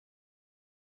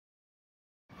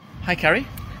Hi Carrie.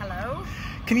 Hello.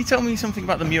 Can you tell me something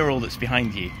about the mural that's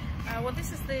behind you? Well,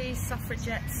 this is the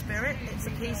Suffragette Spirit. It's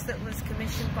a piece that was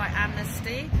commissioned by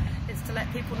Amnesty. It's to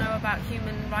let people know about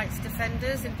human rights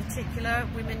defenders, in particular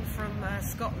women from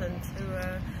Scotland who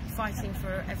are fighting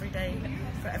for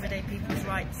everyday people's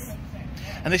rights.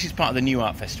 And this is part of the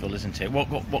Nuart Festival, isn't it?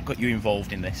 What got you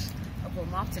involved in this? Well,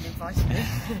 Martin invited me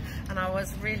and I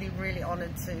was really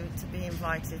honoured to be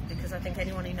invited, because I think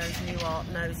anyone who knows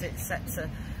Nuart knows it sets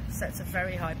a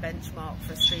very high benchmark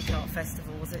for street art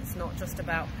festivals. It's not just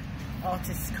about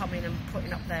artists coming and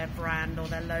putting up their brand or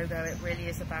their logo. It really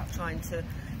is about trying to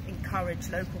encourage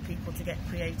local people to get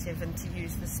creative and to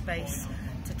use the space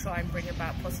to try and bring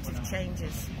about positive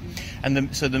changes.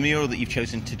 And so the mural that you've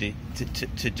chosen to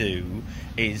do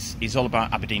is all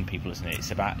about Aberdeen people, isn't it?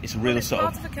 It's a real sort of...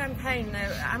 It's part of a campaign. Now,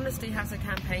 Amnesty has a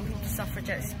campaign called the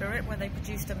Suffragette Spirit, where they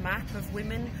produced a map of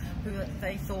women who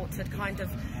they thought had kind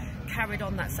of carried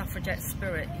on that suffragette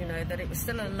spirit, you know, that it was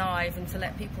still alive, and to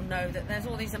let people know that there's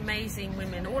all these amazing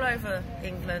women all over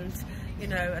England, you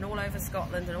know, and all over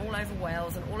Scotland and all over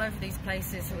Wales and all over these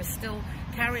places who are still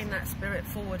carrying that spirit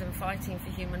forward and fighting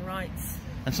for human rights.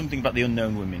 And something about the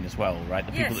unknown women as well, right?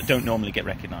 The people that don't normally get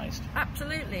recognised.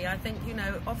 Absolutely. I think, you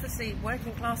know, obviously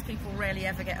working class people rarely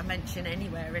ever get a mention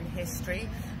anywhere in history,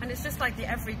 and it's just like the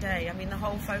everyday. I mean, the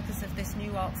whole focus of this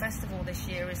Nuart Festival this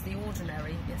year is the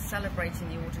ordinary. It's celebrating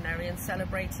the ordinary and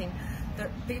celebrating that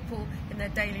people in their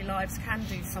daily lives can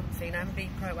do something and be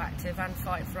proactive and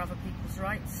fight for other people's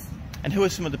rights. And who are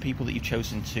some of the people that you've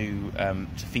chosen to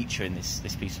feature in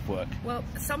this piece of work? Well,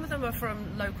 some of them are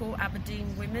from local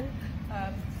Aberdeen women.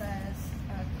 There's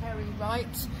Carrie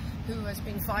Reichardt, who has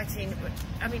been fighting.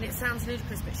 I mean, it sounds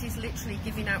ludicrous, but she's literally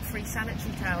giving out free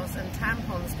sanitary towels and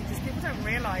tampons, because people don't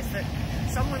realise that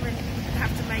some women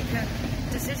have to make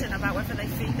a decision about whether they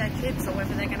feed their kids or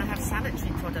whether they're going to have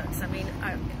sanitary products. I mean,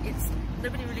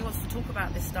 nobody really wants to talk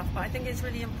about this stuff, but I think it's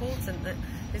really important that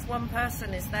this one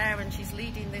person is there and she's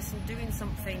leading this and doing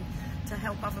something to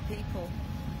help other people.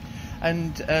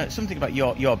 And something about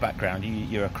your background.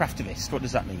 You're a craftivist. What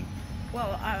does that mean?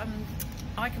 Well,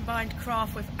 I combined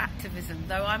craft with activism,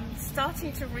 though I'm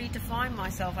starting to redefine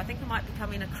myself. I think I might be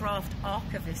becoming a craft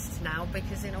archivist now,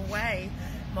 because in a way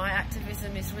my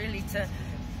activism is really to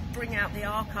bring out the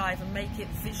archive and make it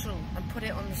visual and put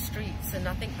it on the streets, and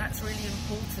I think that's really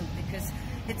important because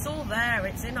it's all there.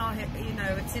 It's in our, you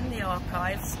know, it's in the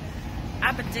archives.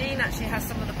 Aberdeen actually has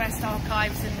some of the best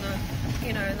archives in the,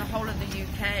 you know, in the whole of the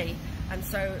UK, and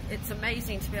so it's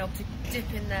amazing to be able to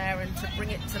dip in there and to bring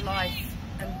it to life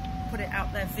and put it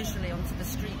out there visually onto the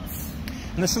streets.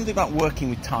 And there's something about working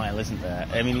with tile, isn't there?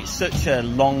 I mean, it's such a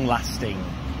long-lasting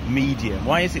medium.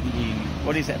 Why is it that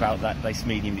what is it about this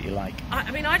medium that you like?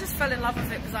 I mean, I just fell in love with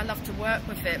it because I love to work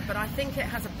with it, but I think it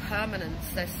has a permanence.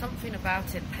 There's something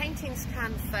about it. Paintings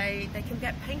can fade, they can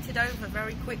get painted over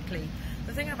very quickly.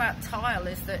 The thing about tile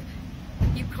is that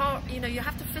you can't, you know, you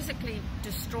have to physically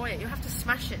destroy it. You have to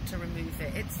smash it to remove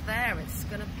it. It's there. It's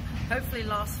going to hopefully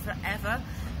last forever.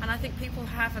 And I think people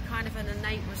have a kind of an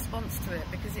innate response to it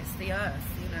because it's the earth,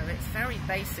 you know, it's very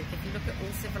basic. If you look at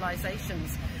all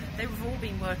civilizations, they've all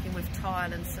been working with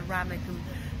tile and ceramic, and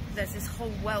there's this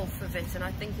whole wealth of it, and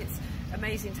I think it's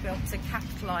amazing to be able to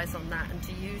capitalise on that and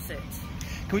to use it.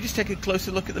 Can we just take a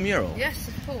closer look at the mural? Yes,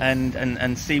 of course.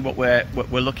 And see what we're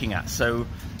looking at. So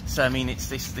I mean, it's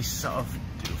this sort of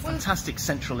fantastic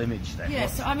central image there.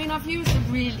 Yes, I mean, I've used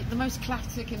the most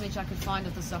classic image I could find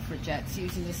of the suffragettes,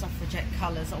 using the suffragette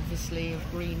colours, obviously,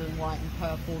 of green and white and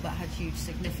purple. That had huge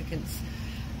significance.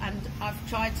 And I've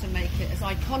tried to make it as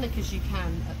iconic as you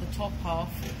can at the top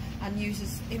half, and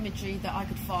uses imagery that I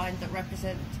could find that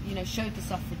represent, you know, showed the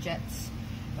suffragettes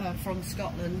from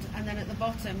Scotland. And then at the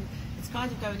bottom, it's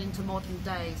kind of going into modern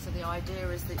day. So the idea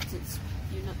is that it's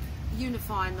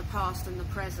unifying the past and the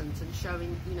present, and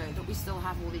showing, you know, that we still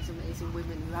have all these amazing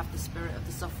women who have the spirit of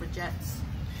the suffragettes.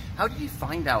 How did you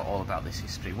find out all about this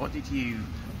history? What did you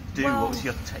do? Well, what was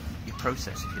your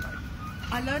process, if you like?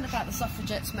 I learned about the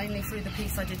suffragettes mainly through the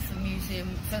piece I did for the museum,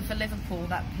 for Liverpool,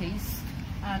 that piece.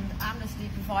 And Amnesty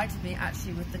provided me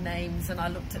actually with the names, and I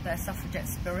looked at their Suffragette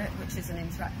Spirit, which is an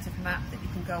interactive map that you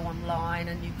can go online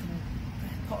and you can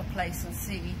put a place and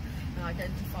see and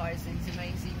identify as these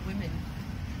amazing women.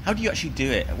 How do you actually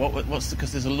do it?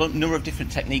 Because there's a number of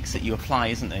different techniques that you apply,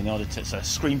 isn't there, in order to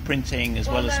screen printing as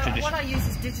well as traditional. What I use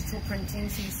is digital printing,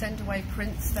 so you send away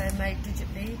prints, they're made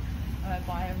digitally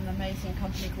by an amazing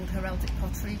company called Heraldic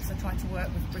Pottery, because I try to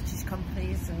work with British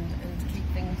companies and keep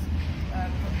things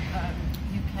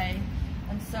UK.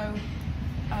 And so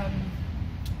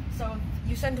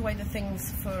you send away the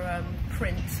things for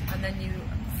print, and then you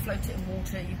float it in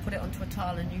water, you put it onto a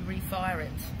tile and you refire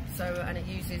it. So, and it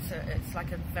uses, it's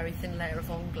like a very thin layer of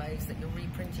on-glaze that you're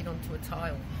reprinting onto a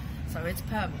tile. So it's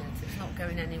permanent, it's not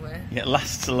going anywhere. Yeah, it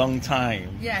lasts a long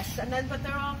time. Yes, and then, but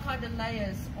there are kind of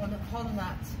layers on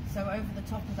that. So over the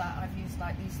top of that, I've used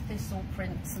like these thistle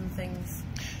prints and things.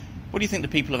 What do you think the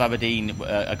people of Aberdeen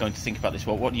are going to think about this?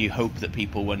 What do you hope that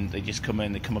people, when they just come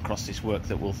in, they come across this work,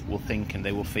 that will think and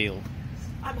they will feel?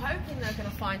 I'm hoping they're going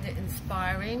to find it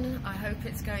inspiring. I hope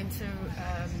it's going to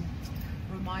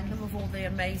remind them of all the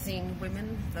amazing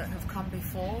women that have come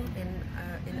before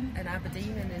in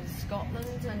Aberdeen and in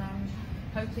Scotland, and I'm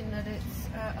hoping that it's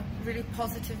a really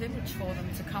positive image for them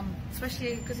to come,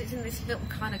 especially because it's in this little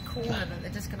kind of corner that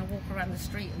they're just going to walk around the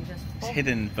street and just... It's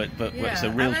hidden, but yeah. It's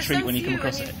a real treat when you come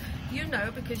across it. You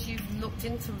know, because you've looked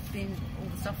into all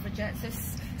the suffragettes,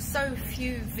 there's so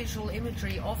few visual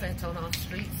imagery of it on our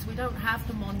streets. We don't have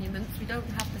the monuments, we don't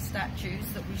have the statues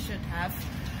that we should have,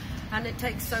 and it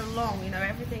takes so long. You know,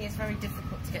 everything is very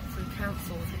difficult to get through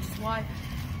councils, which is why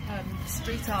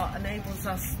street art enables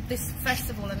us, this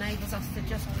festival enables us to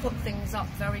just put things up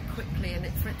very quickly and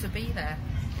for it to be there.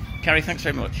 Carrie, thanks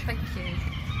very much. Thank you.